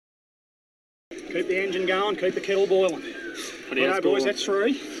Keep the engine going, keep the kettle boiling. Boys, that's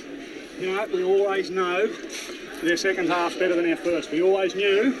 3. You know, we always know their second half's better than our first. We always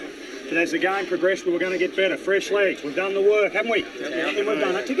knew that as the game progressed, we were going to get better. Fresh legs. We've done the work, haven't we? And we've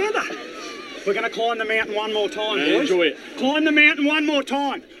done it together. We're going to climb the mountain one more time, boys. Enjoy it. Climb the mountain one more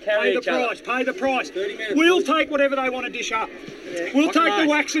time. Pay the price, pay the price. We'll take whatever they want to dish up. We'll take the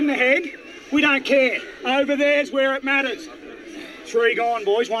whacks in the head. We don't care. Over there's where it matters. 3 gone,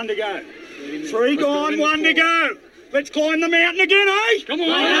 boys. 1 to go. 3 gone, 1 to go. Let's climb the mountain again, eh? Come on.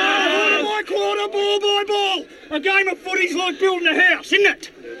 Quarter by quarter, ball by ball. A game of footy's like building a house, isn't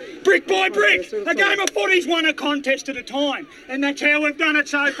it? Brick by brick. A game of footy's won a contest at a time. And that's how we've done it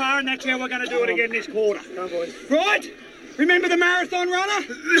so far, and that's how we're going to do it again this quarter. Right? Remember the marathon runner?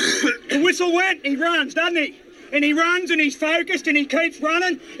 The whistle went, he runs, doesn't he? And he runs and he's focused and he keeps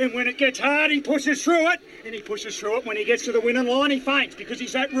running. And when it gets hard, he pushes through it. And he pushes through it. When he gets to the winning line, he faints because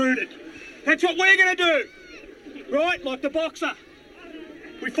he's that rooted. That's what we're going to do. Right, like the boxer.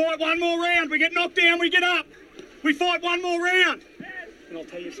 We fight one more round, we get knocked down, we get up. We fight one more round. And I'll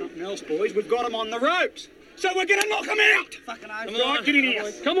tell you something else, boys, we've got them on the ropes. So we're going to knock them out. Fucking right, get in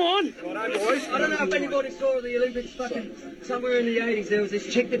here. Come on. Righto, boys. I don't know if anybody saw the Olympics somewhere in the 80s, there was this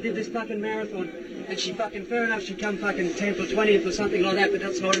chick that did this fucking marathon. And she fair enough, she come 10th or 20th or something like that, but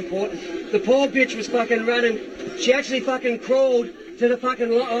that's not important. The poor bitch was running. She actually crawled to the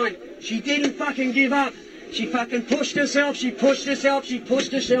line. She didn't give up. She pushed herself, she pushed herself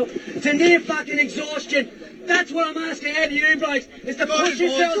to near exhaustion. That's what I'm asking out of you blokes, is to push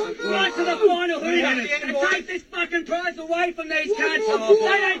yourselves right to the final hooter and take this prize away from these cunts.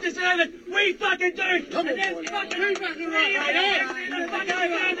 They don't deserve it, we do. Come on, boys.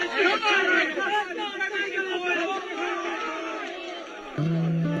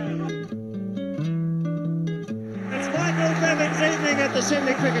 It's Michael Bevan's evening at the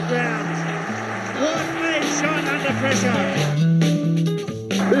Sydney Cricket Ground. What a shot under pressure.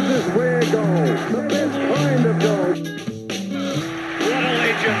 This is where goal. The best kind of goal. What a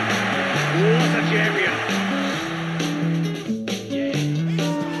legend. What a champion.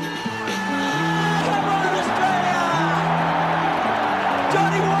 Come on, Australia!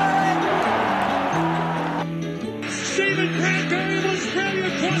 Johnny Warren! Stephen Bradbury of Australia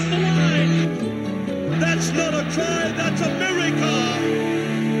across the line. That's not a try, that's a miracle.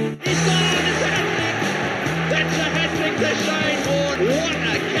 He's gone, it's a hat-trick. That's a hat-trick to Shane Warne. What a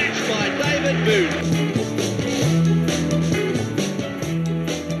catch by David Boone.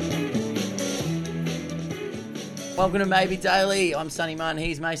 Welcome to Maybe Daily. I'm Sonny Munn,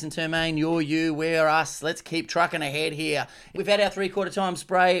 he's Mason Termaine, you're you, we're us. Let's keep trucking ahead here. We've had our three-quarter time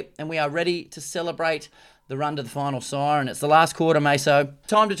spray and we are ready to celebrate the run to the final siren. It's the last quarter, Meso.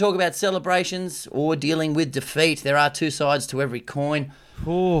 Time to talk about celebrations or dealing with defeat. There are two sides to every coin.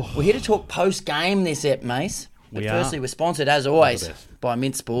 Ooh. We're here to talk post-game this ep, Mace. But firstly, we're sponsored, as always, by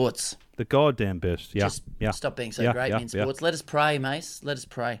Mint Sports. The goddamn best, yeah. Just stop being so great, Mint Sports. Let us pray, Mace. Let us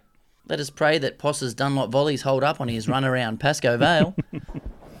pray. Let us pray that Poss's Dunlop volleys hold up on his run around Pascoe Vale.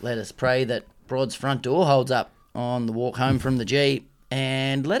 Let us pray that Brod's front door holds up on the walk home from the G.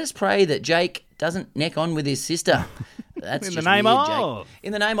 And let us pray that Jake doesn't neck on with his sister. That's in just the name weird, of. Jake.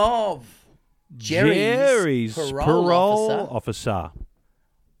 In the name of Jerry's parole officer.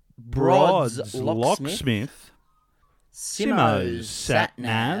 Brod's locksmith. Simo's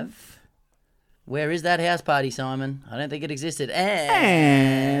sat-nav. Where is that house party, Simon? I don't think it existed.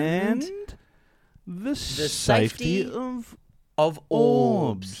 And the safety of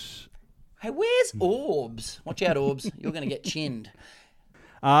orbs. Hey, where's orbs? Watch out, orbs. You're going to get chinned.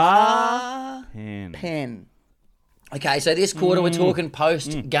 Pen. Okay, so this quarter we're talking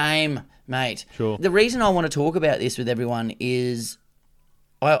post-game, mate. Sure. The reason I want to talk about this with everyone is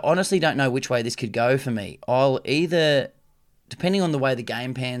I honestly don't know which way this could go for me. I'll either, depending on the way the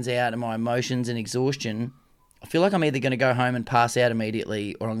game pans out and my emotions and exhaustion, I feel like I'm either going to go home and pass out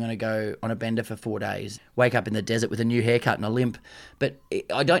immediately or I'm going to go on a bender for 4 days, wake up in the desert with a new haircut and a limp. But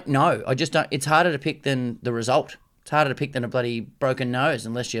I don't know. I just don't. It's harder to pick than the result. It's harder to pick than a bloody broken nose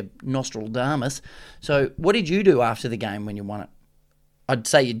unless you're Nostradamus. So what did you do after the game when you won it? I'd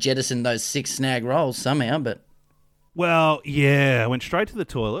say you jettisoned those 6 snag rolls somehow, but... Well, yeah, I went straight to the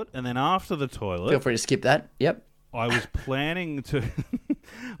toilet, and then after the toilet... Feel free to skip that, yep. I was planning to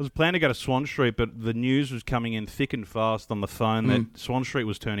go to Swan Street, but the news was coming in thick and fast on the phone that Swan Street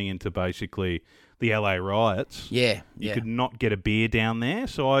was turning into basically the LA riots. Yeah. You could not get a beer down there,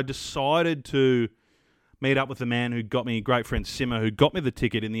 so I decided to meet up with the man who got me, great friend Simmer, who got me the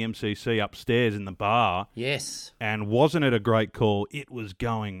ticket in the MCC upstairs in the bar. Yes. And wasn't it a great call? It was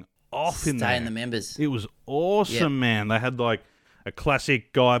going off in there. Stay in the members. It was awesome, man. They had like a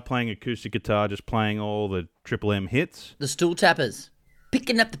classic guy playing acoustic guitar, just playing all the Triple M hits. The stool tappers.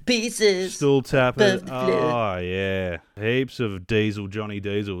 Picking up the pieces. Stool tapper. Above the floor. Oh, yeah. Heaps of Diesel, Johnny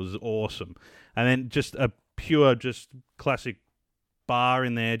Diesel was awesome. And then just a pure, just classic bar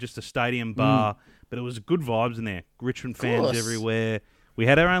in there, just a stadium bar. But it was good vibes in there. Richmond fans everywhere. We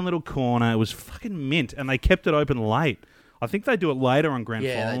had our own little corner. It was fucking mint. And they kept it open late. I think they do it later on grand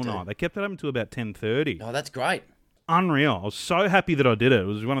final night. They kept it open until about 10:30. Oh, that's great. Unreal. I was so happy that I did it. It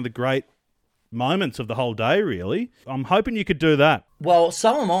was one of the great moments of the whole day, really. I'm hoping you could do that. Well,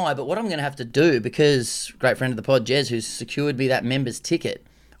 so am I, but what I'm going to have to do, because great friend of the pod, Jez, who's secured me that member's ticket,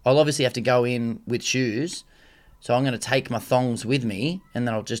 I'll obviously have to go in with shoes. So I'm going to take my thongs with me, and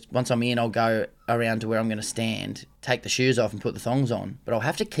then I'll just, once I'm in, I'll go around to where I'm going to stand, take the shoes off and put the thongs on. But I'll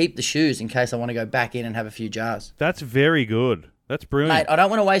have to keep the shoes in case I want to go back in and have a few jars. That's very good. That's brilliant. Mate, I don't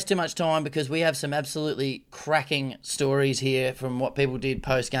want to waste too much time because we have some absolutely cracking stories here from what people did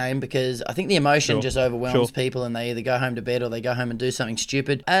post-game, because I think the emotion just overwhelms people and they either go home to bed or they go home and do something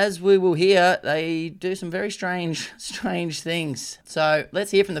stupid. As we will hear, they do some very strange things. So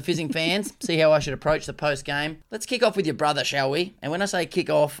let's hear from the Fizzing fans, see how I should approach the post-game. Let's kick off with your brother, shall we? And when I say kick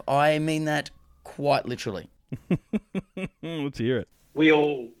off, I mean that quite literally. Let's hear it. We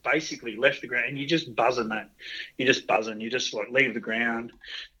all basically left the ground, and you're just buzzing, mate. You're just buzzing. You just like leave the ground.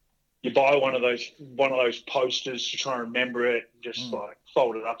 You buy one of those posters to try and remember it. Just like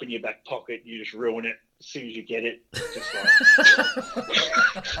fold it up in your back pocket. You just ruin it as soon as you get it. Just like,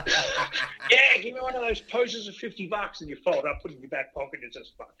 yeah, give me one of those posters of $50, and you fold it up, put it in your back pocket. It's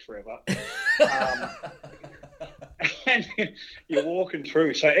just fucked forever. And you're walking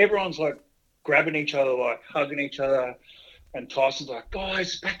through, so everyone's like grabbing each other, like hugging each other. And Tyson's like,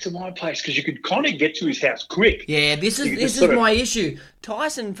 guys, back to my place, because you could kind of get to his house quick. Yeah, this is my issue.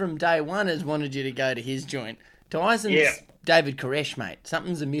 Tyson from day one has wanted you to go to his joint. Tyson's David Koresh, mate.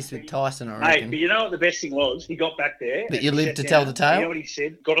 Something's amiss with Tyson, I reckon. Hey, but you know what the best thing was? He got back there. But you lived to tell the tale? You know what he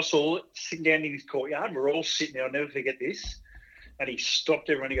said? Got us all sitting down in his courtyard. We're all sitting there. I'll never forget this. And he stopped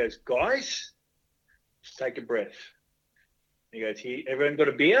everyone. He goes, guys, just take a breath. And he goes, here, everyone got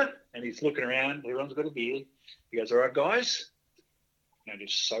a beer? And he's looking around. Everyone's got a beer. He goes, all right, guys, now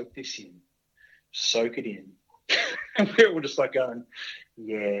just soak this in. Soak it in. And we're all just like going,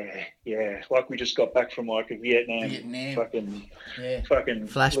 yeah. Like we just got back from like a Vietnam. Fucking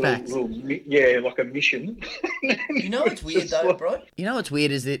flashbacks. Like a mission. You know what's weird though, bro? You know what's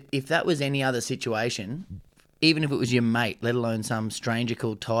weird is that if that was any other situation, even if it was your mate, let alone some stranger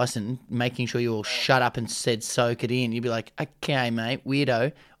called Tyson, making sure you all shut up and said soak it in, you'd be like, okay, mate,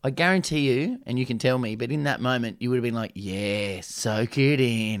 weirdo. I guarantee you, and you can tell me, but in that moment, you would have been like, yeah, soak it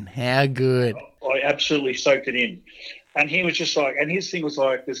in. How good. I absolutely soaked it in. And he was just like, and his thing was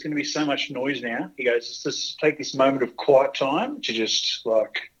like, there's going to be so much noise now. He goes, let's just take this moment of quiet time to just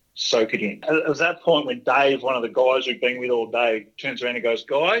like soak it in. It was that point when Dave, one of the guys we've been with all day, turns around and goes,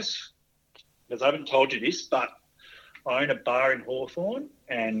 guys, because I haven't told you this, but I own a bar in Hawthorn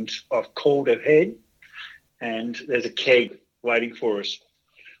and I've called ahead and there's a keg waiting for us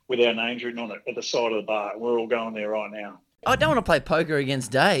with our names written on it at the side of the bar. We're all going there right now. I don't want to play poker against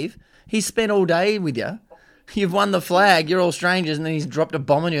Dave. He's spent all day with you. You've won the flag. You're all strangers, and then he's dropped a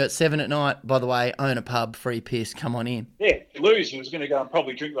bomb on you at 7 p.m. By the way, own a pub, free piss. Come on in. Yeah, lose. He was going to go and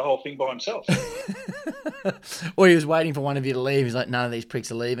probably drink the whole thing by himself. Or he was waiting for one of you to leave. He's like, none of these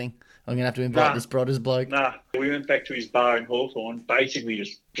pricks are leaving. I'm going to have to invite this Brodders bloke. Nah, we went back to his bar in Hawthorn, basically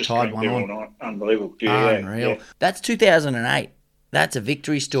just tied drank one there on. all night. Unbelievable. Unreal. Yeah. That's 2008. That's a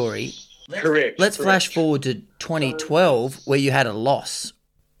victory story. Correct. Let's flash forward to 2012 where you had a loss.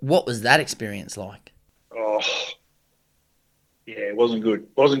 What was that experience like? Oh, yeah, it wasn't good.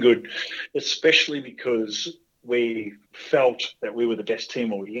 Wasn't good, especially because we felt that we were the best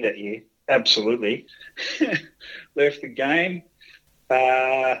team all year that year. Absolutely. Left the game.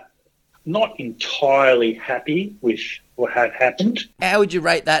 Not entirely happy with what had happened. How would you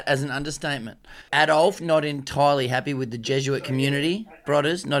rate that as an understatement? Adolf, not entirely happy with the Jesuit community.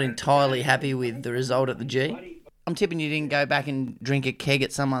 Brodders, not entirely happy with the result at the G. I'm tipping you didn't go back and drink a keg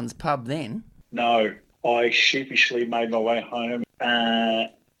at someone's pub then. No, I sheepishly made my way home.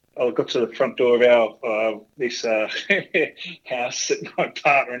 I got to the front door of our this house that my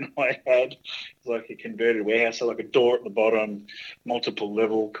partner and I had. It was like a converted warehouse, so like a door at the bottom, multiple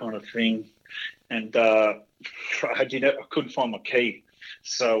level kind of thing. And I couldn't find my key,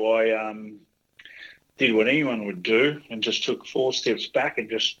 so I did what anyone would do and just took 4 steps back and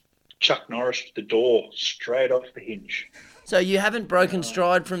just Chuck Norris the door straight off the hinge. So you haven't broken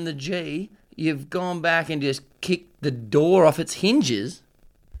stride from the G. You've gone back and just kicked the door off its hinges.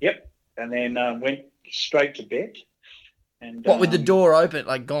 Yep, and then went straight to bed. And What, with the door open,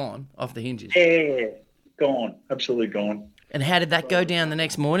 like gone off the hinges? Yeah, gone, absolutely gone. And how did that go down the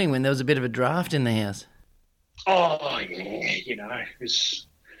next morning when there was a bit of a draft in the house? Oh yeah, it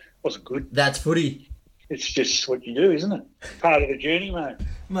wasn't good. That's footy. It's just what you do, isn't it? Part of the journey, mate.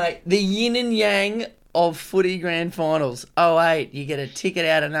 Mate, the yin and yang of footy grand finals. 08, you get a ticket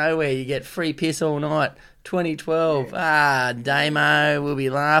out of nowhere. You get free piss all night. 2012, Damo, we'll be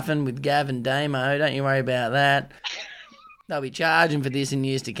laughing with Gav and Damo. Don't you worry about that. They'll be charging for this in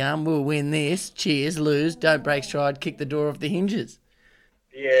years to come. We'll win this. Cheers, lose. Don't break stride. Kick the door off the hinges.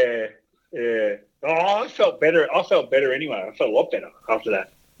 Yeah. Oh, I felt better. Anyway. I felt a lot better after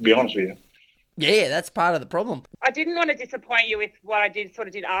that, to be honest with you. Yeah, that's part of the problem. I didn't want to disappoint you with what I did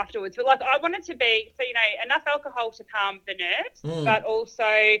afterwards, but I wanted to be, enough alcohol to calm the nerves, but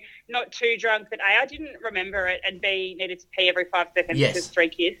also not too drunk that A, I didn't remember it, and B, needed to pee every 5 seconds because 3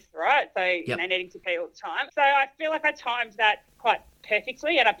 kids, right? So, needing to pee all the time. So I feel like I timed that quite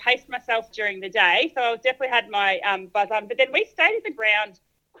perfectly, and I paced myself during the day. So I definitely had my buzz on, but then we stayed at the ground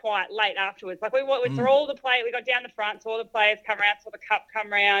quite late afterwards. Like we saw all the players, we got down the front, saw all the players come around, saw the cup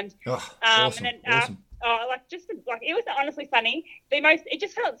come around. Awesome. And then it was honestly funny. It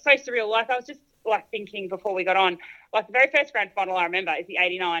just felt so surreal. Like I was just thinking before we got on, like the very first grand final I remember is the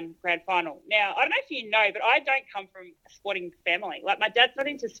 89 grand final. Now, I don't know if you know, but I don't come from a sporting family. Like my dad's not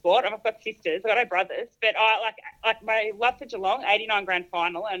into sport. I've got sisters, I've got no brothers, but I like my love for Geelong, 89 grand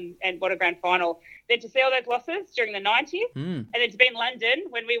final and what a grand final. Then to see all those losses during the 90s and then to be in London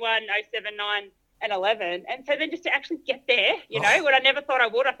when we won 07, 9 and 11. And so then just to actually get there, when I never thought I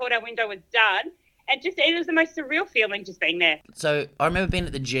would, I thought our window was done. And it was the most surreal feeling just being there. So I remember being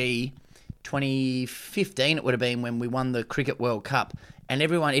at the G, 2015 it would have been, when we won the Cricket World Cup, and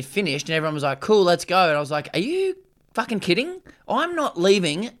it finished and everyone was like, cool, let's go. And I was like, are you fucking kidding? I'm not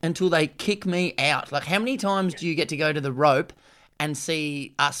leaving until they kick me out. Like, how many times do you get to go to the rope and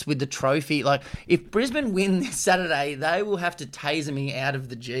see us with the trophy? Like, if Brisbane win this Saturday, they will have to taser me out of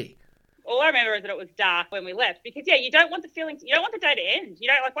the G. All I remember is that it was dark when we left because, you don't want the feelings, you don't want the day to end.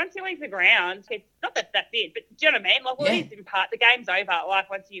 Once you leave the ground, it's not that that's it, but do you know what I mean? It is in part, the game's over,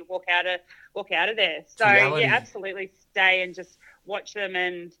 once you walk out of there. So, absolutely stay and just watch them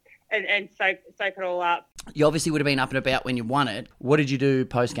and soak it all up. You obviously would have been up and about when you won it. What did you do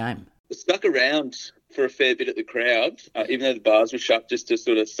post-game? I stuck around for a fair bit at the crowd, even though the bars were shut, just to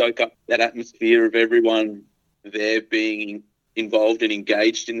sort of soak up that atmosphere of everyone there being involved and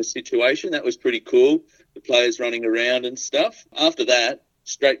engaged in the situation. That was pretty cool. The players running around and stuff. After that,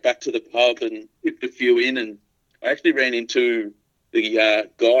 straight back to the pub and tipped a few in, and I actually ran into the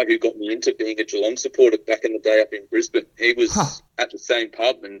guy who got me into being a Geelong supporter back in the day up in Brisbane. He was at the same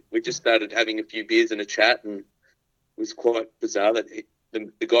pub, and we just started having a few beers and a chat, and it was quite bizarre that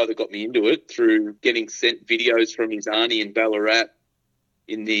the guy that got me into it, through getting sent videos from his auntie in Ballarat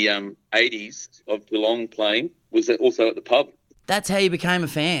in the 80s of Geelong playing, was also at the pub. That's how you became a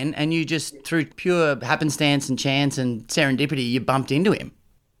fan, and you just, through pure happenstance and chance and serendipity, you bumped into him.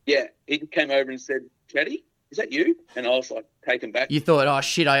 Yeah, he came over and said, Chatty, is that you? And I was like, taken back. You thought, oh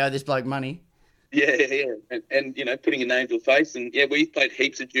shit, I owe this bloke money. Yeah. And putting a name to a face. And we played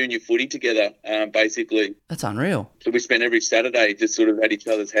heaps of junior footy together, basically. That's unreal. So we spent every Saturday just sort of at each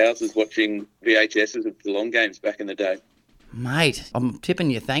other's houses watching VHSs of Geelong games back in the day. Mate, I'm tipping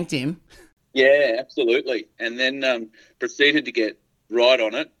you thanked him. Yeah, absolutely. And then proceeded to get right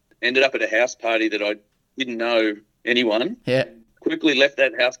on it. Ended up at a house party that I didn't know anyone. Yeah. Quickly left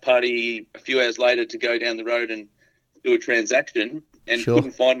that house party a few hours later to go down the road and do a transaction, and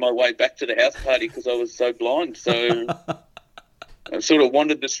couldn't find my way back to the house party because I was so blind. So I sort of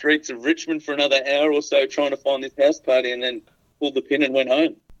wandered the streets of Richmond for another hour or so trying to find this house party, and then pulled the pin and went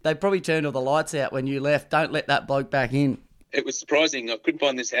home. They probably turned all the lights out when you left. Don't let that bloke back in. It was surprising. I couldn't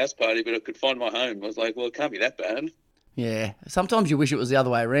find this house party, but I could find my home. I was like, well, it can't be that bad. Yeah. Sometimes you wish it was the other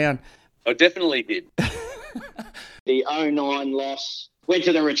way around. I definitely did. The 09 loss. Went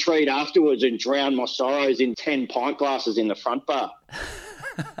to the retreat afterwards and drowned my sorrows in 10 pint glasses in the front bar.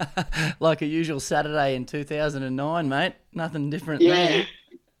 Like a usual Saturday in 2009, mate. Nothing different. Yeah. There.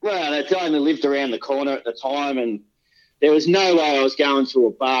 Well, they only lived around the corner at the time, and there was no way I was going to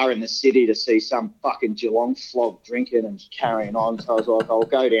a bar in the city to see some fucking Geelong flog drinking and carrying on. So I was like,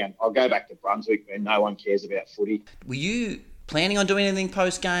 I'll go back to Brunswick where no one cares about footy. Were you planning on doing anything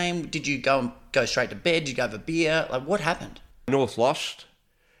post-game? Did you go straight to bed? Did you go for beer? Like, what happened? North lost.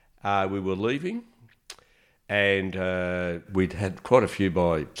 We were leaving, and we'd had quite a few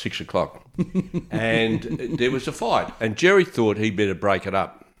by 6 o'clock. And there was a fight. And Jerry thought he'd better break it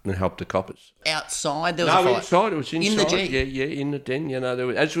up and help the coppers. Outside there was a fight? No, inside. It was inside. In the G? Yeah, in the den.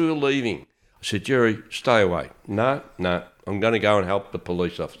 As we were leaving, I said, Jerry, stay away. No. I'm going to go and help the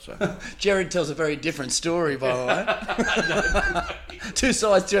police officer. Jared tells a very different story, by the way. Two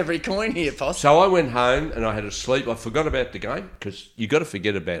sides to every coin here, Poss. So I went home and I had a sleep. I forgot about the game because you got to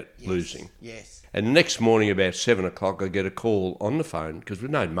forget about losing. Yes. And the next morning about 7 o'clock, I get a call on the phone because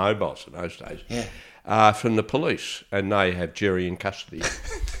we've no mobiles in those days. Yeah. From the police, and they have Jerry in custody.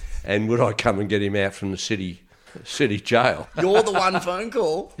 And would I come and get him out from the city jail? You're the one phone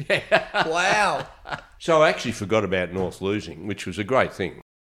call? Yeah. Wow. So I actually forgot about North losing, which was a great thing.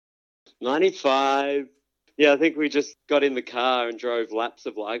 95. Yeah, I think we just got in the car and drove laps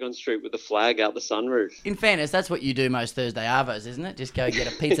of Lygon Street with the flag out the sunroof. In fairness, that's what you do most Thursday Arvos, isn't it? Just go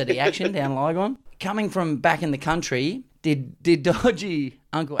get a pizza de action down Lygon. Coming from back in the country, did dodgy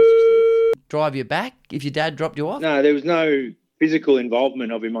Uncle drive you back if your dad dropped you off? No, there was no physical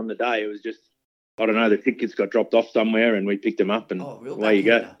involvement of him on the day. It was just, I don't know, the tickets got dropped off somewhere and we picked them up and away you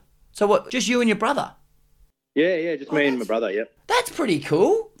go. So what, just you and your brother? Yeah, just me and my brother, yep. That's pretty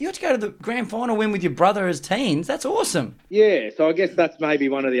cool. You got to go to the grand final win with your brother as teens. That's awesome. Yeah, so I guess that's maybe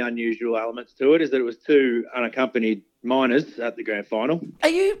one of the unusual elements to it, is that it was two unaccompanied minors at the grand final. Are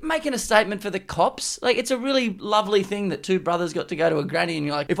you making a statement for the cops? Like, it's a really lovely thing that two brothers got to go to a granny and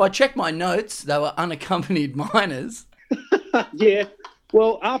you're like, if I check my notes, they were unaccompanied minors. Yeah.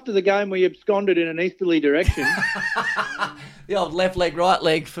 Well, after the game, we absconded in an easterly direction. The old left leg, right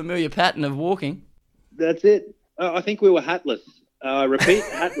leg, familiar pattern of walking. That's it. I think we were hatless. Repeat,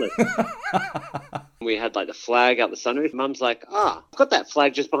 hatless. We had like the flag out the sunroof. Mum's like, I've got that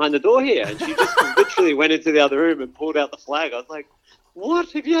flag just behind the door here. And she just literally went into the other room and pulled out the flag. I was like, what?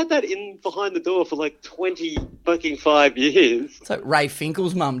 Have you had that in behind the door for like 5 years? So Ray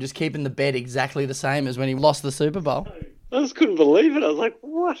Finkel's mum just keeping the bed exactly the same as when he lost the Super Bowl. I just couldn't believe it. I was like,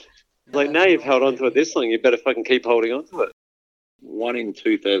 what? Like, now you've held on to it this long, you better fucking keep holding on to it. One in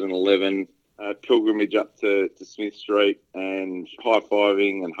 2011. Pilgrimage up to Smith Street and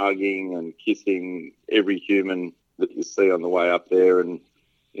high-fiving and hugging and kissing every human that you see on the way up there and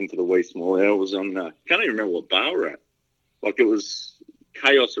into the wee small hour. Was on, can't even remember what bar we're at. Like, it was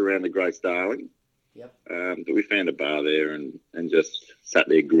chaos around the Grace Darling. Yep. But we found a bar there and just sat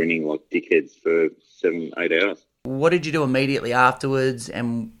there grinning like dickheads for 7-8 hours. What did you do immediately afterwards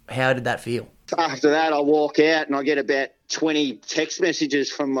and how did that feel? After that, I walk out and I get about 20 text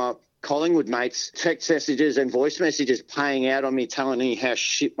messages from my Collingwood mates, text messages and voice messages paying out on me, telling me how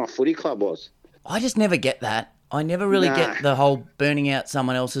shit my footy club was. I just never get that. I never really get the whole burning out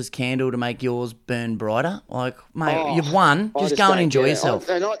someone else's candle to make yours burn brighter. Like, mate, you've won. Just go and enjoy yourself.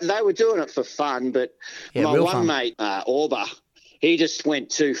 They were doing it for fun, but my one mate, Orba, he just went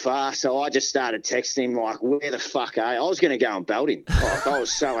too far, so I just started texting him like, where the fuck are you? I was going to go and belt him. Like, I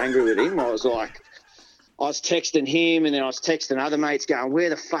was so angry with him. I was texting him and then I was texting other mates going,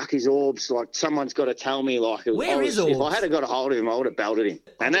 where the fuck is Orbs? Like, someone's got to tell me. Like, where is Orbs? If I had got a hold of him, I would have belted him.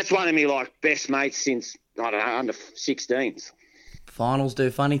 And that's one of me, like, best mates since, I don't know, under 16s. Finals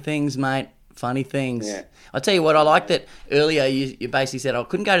do funny things, mate. Funny things. Yeah. I'll tell you what, I like that earlier you basically said, I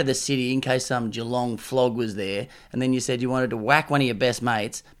couldn't go to the city in case some Geelong flog was there. And then you said you wanted to whack one of your best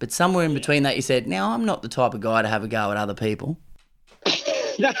mates. But somewhere in between that you said, now I'm not the type of guy to have a go at other people.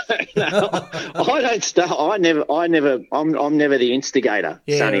 No, I don't start. I'm never the instigator,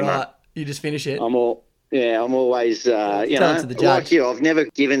 yeah, Sonny, right. mate. You just finish it. I'm always, like you. I've never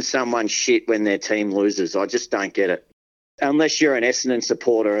given someone shit when their team loses. I just don't get it. Unless you're an Essendon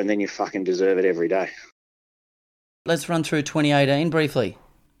supporter and then you fucking deserve it every day. Let's run through 2018 briefly.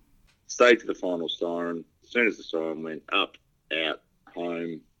 Stayed to the final siren. As soon as the siren went, up, out,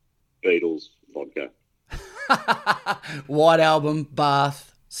 home, Beatles, vodka. White Album,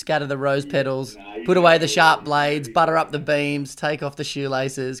 bath, scatter the rose petals, put away the sharp blades, butter up the beams, take off the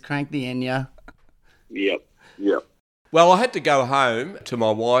shoelaces, crank the Enya. Yep. Well, I had to go home to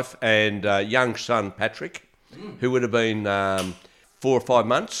my wife and young son, Patrick, who would have been 4 or 5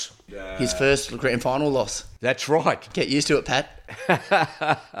 months. His first grand final loss. That's right. Get used to it, Pat.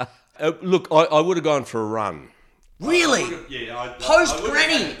 Look, I would have gone for a run. Really? Yeah.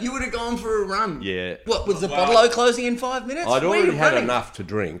 Post-granny, you would have gone for a run. Yeah. What, was the bottle closing in 5 minutes? I'd already had enough to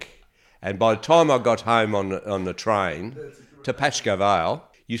drink, and by the time I got home on the train to Pascoe Vale,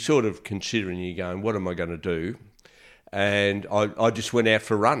 you're sort of considering, you're going, what am I going to do? And I just went out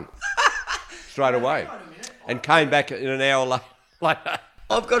for a run straight away and came back in an hour later.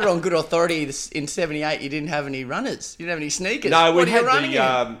 I've got it on good authority. In 78, you didn't have any runners. You didn't have any sneakers. No, we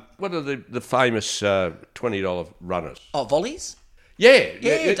had what are the famous $20 runners? Oh, volleys?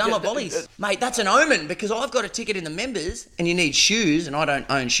 Yeah, Dunlop volleys. Mate, that's an omen because I've got a ticket in the members and you need shoes and I don't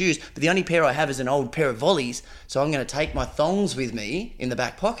own shoes. But the only pair I have is an old pair of volleys. So I'm going to take my thongs with me in the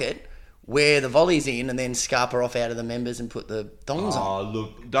back pocket, wear the volleys in and then scarper off out of the members and put the thongs on. Oh,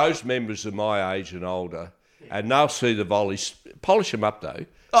 look, those members are my age and older, and they'll see the volleys. Polish them up though.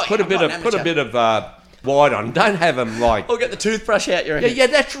 Put a bit of white on. Don't have them like. Or get the toothbrush out your head. Yeah,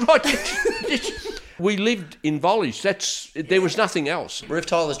 that's right. We lived in volleys. There was nothing else. Roof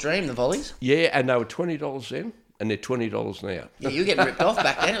tiler's dream, the volleys. Yeah, and they were $20 then, and they're $20 now. Yeah, you were getting ripped off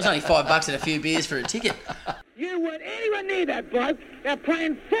back then. It was only $5 and a few beers for a ticket. You weren't anywhere near that bloke. They're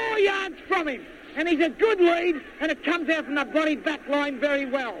playing 4 yards from him. And he's a good lead, and it comes out from the bloody back line very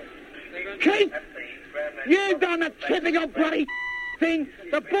well. Keith, you've done the typical bloody thing.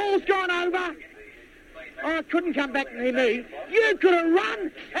 The ball's gone over. Oh, it couldn't come back near me. You could have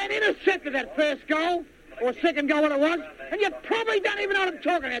run and intercepted that first goal, or second goal, what it was, and you probably don't even know what I'm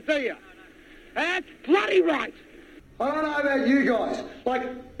talking about, do you? That's bloody right. I don't know about you guys. Like,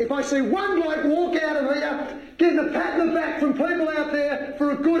 if I see one bloke walk out of here, getting a pat in the back from people out there for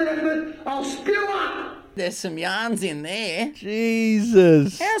a good effort, I'll spew up. There's some yarns in there.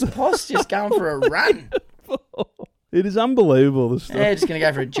 Jesus. How's Poss just going for a run? It is unbelievable, the stuff. Yeah, just going to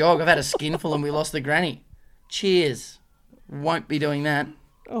go for a jog. I've had a skinful and we lost the granny. Cheers. Won't be doing that.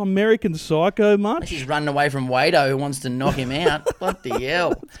 Oh, American Psycho much? He's running away from Wado who wants to knock him out. What the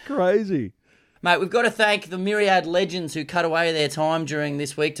hell? It's crazy. Mate, we've got to thank the myriad legends who cut away their time during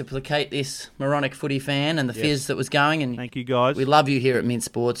this week to placate this moronic footy fan and the fizz that was going. And thank you, guys. We love you here at Mint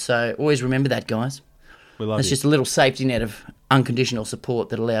Sports, so always remember that, guys. We love you. It's just a little safety net of unconditional support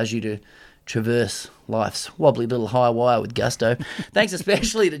that allows you to traverse life's wobbly little high wire with gusto. Thanks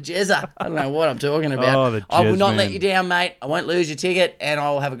especially to Jezza. I don't know what I'm talking about. I will not let you down, mate. I won't lose your ticket, and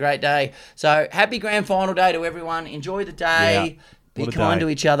I'll have a great day. So happy grand final day to everyone. Enjoy the day. Be kind to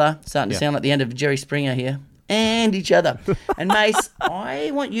each other. Starting to sound like the end of Jerry Springer here. And each other. And Mace,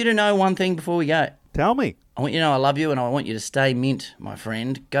 I want you to know one thing before we go. Tell me. I want you to know I love you, and I want you to stay mint, my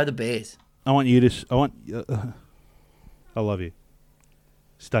friend. Go the Bears. I love you.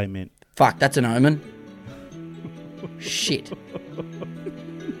 Stay mint. Fuck, that's an omen. Shit.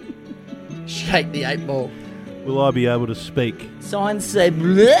 Shake the 8 ball. Will I be able to speak? Signs say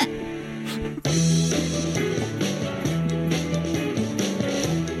bleh.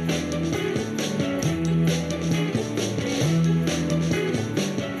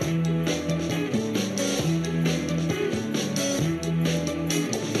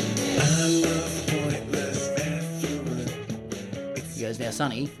 He goes, now,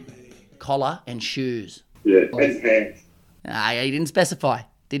 Sonny, collar and shoes. Yeah, and pants. He didn't specify.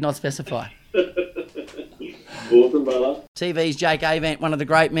 Did not specify. Awesome, brother. TV's Jake Avent, one of the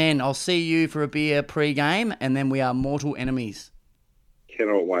great men. I'll see you for a beer pre-game, and then we are mortal enemies.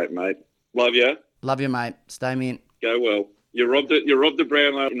 Cannot wait, mate. Love you. Love you, mate. Stay mint. Go well. You robbed a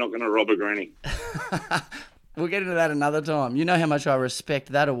Brownlow. You're not going to rob a granny. We'll get into that another time. You know how much I respect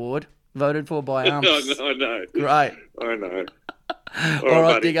that award. Voted for by I know. Great. I know. All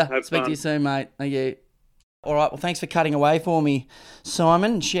right, buddy. Digger. Have Speak fun. to you soon, mate. Thank you. All right, well, thanks for cutting away for me,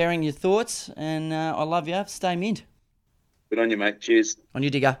 Simon, sharing your thoughts, and I love you. Stay mint. Good on you, mate. Cheers. On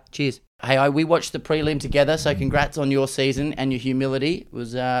you, Digger. Cheers. Hey, we watched the prelim together, so congrats on your season and your humility. It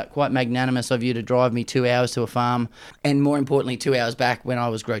was quite magnanimous of you to drive me 2 hours to a farm, and more importantly, 2 hours back when I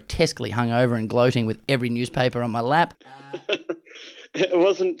was grotesquely hungover and gloating with every newspaper on my lap. It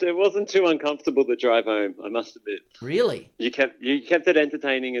wasn't too uncomfortable to drive home, I must admit. Really? You kept it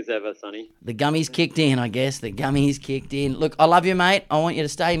entertaining as ever, Sonny. The gummies kicked in, I guess. The gummies kicked in. Look, I love you, mate. I want you to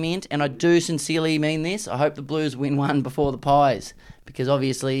stay mint, and I do sincerely mean this. I hope the Blues win one before the Pies, because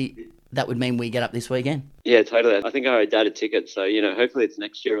obviously that would mean we get up this weekend. Yeah, totally. I think I owe Dad a ticket, so, hopefully it's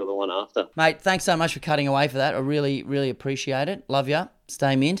next year or the one after. Mate, thanks so much for cutting away for that. I really, really appreciate it. Love you.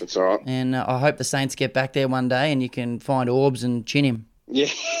 Stay mint. That's all right. And I hope the Saints get back there one day and you can find Orbs and chin him. Yeah.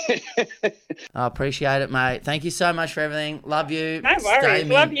 I appreciate it, mate. Thank you so much for everything. Love you. No worries.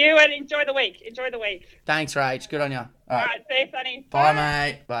 Love you and enjoy the week. Thanks, Rach. Good on you. All right, see you, Sonny. Bye,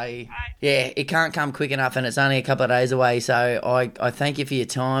 mate. Bye. Yeah, it can't come quick enough, and it's only a couple of days away. So I thank you for your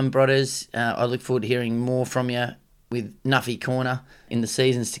time, brothers. I look forward to hearing more from you with Nuffy Corner in the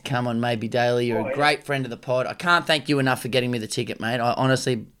seasons to come on Maybe Daily. You're a great friend of the pod. I can't thank you enough for getting me the ticket, mate. I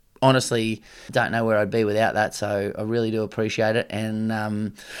honestly don't know where I'd be without that, so I really do appreciate it.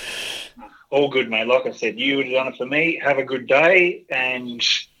 And all good, mate. Like I said, you would have done it for me. Have a good day, and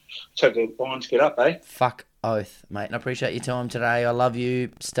so the lines get up, eh? Fuck oath, mate. And I appreciate your time today. I love you.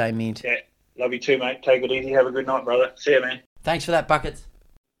 Stay mint. Yeah, love you too, mate. Take it easy. Have a good night, brother. See you, man. Thanks for that, Buckets.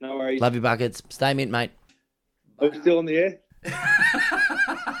 No worries. Love you, Buckets. Stay mint, mate. I'm still on the air.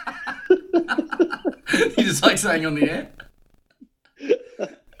 You just like saying on the air?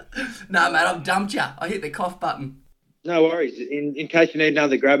 No, mate, I've dumped you. I hit the cough button. No worries. In case you need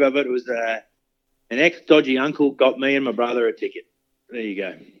another grab of it, it was an ex-dodgy uncle got me and my brother a ticket. There you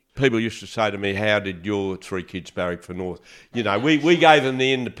go. People used to say to me, how did your 3 kids barrack for North? You know, we gave them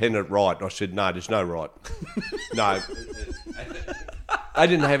the independent right. I said, no, there's no right. No. They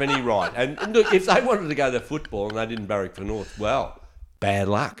didn't have any right. And look, if they wanted to go to football and they didn't barrack for North, well, bad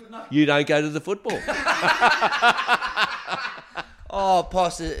luck. You don't go to the football. Oh,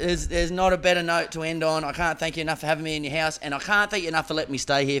 Poss, there's not a better note to end on. I can't thank you enough for having me in your house, and I can't thank you enough for letting me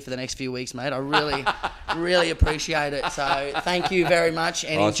stay here for the next few weeks, mate. I really, really appreciate it. So thank you very much,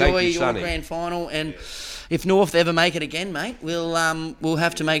 and enjoy your grand final. And if North ever make it again, mate, we'll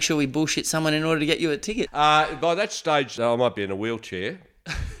have to make sure we bullshit someone in order to get you a ticket. By that stage, I might be in a wheelchair.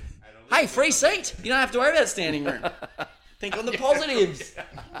 Hey, free seat. You don't have to worry about standing room. Think on the positives.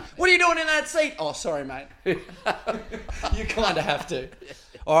 What are you doing in that seat? Oh, sorry, mate. You kind of have to.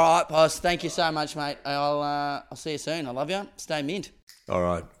 All right, Poss. Thank you so much, mate. I'll see you soon. I love you. Stay mint. All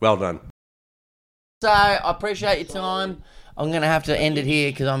right. Well done. So, I appreciate your time. I'm going to have to end it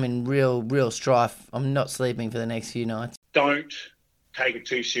here because I'm in real strife. I'm not sleeping for the next few nights. Don't take it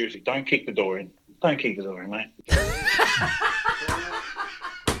too seriously. Don't kick the door in. Don't kick the door in, mate.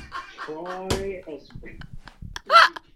 Try as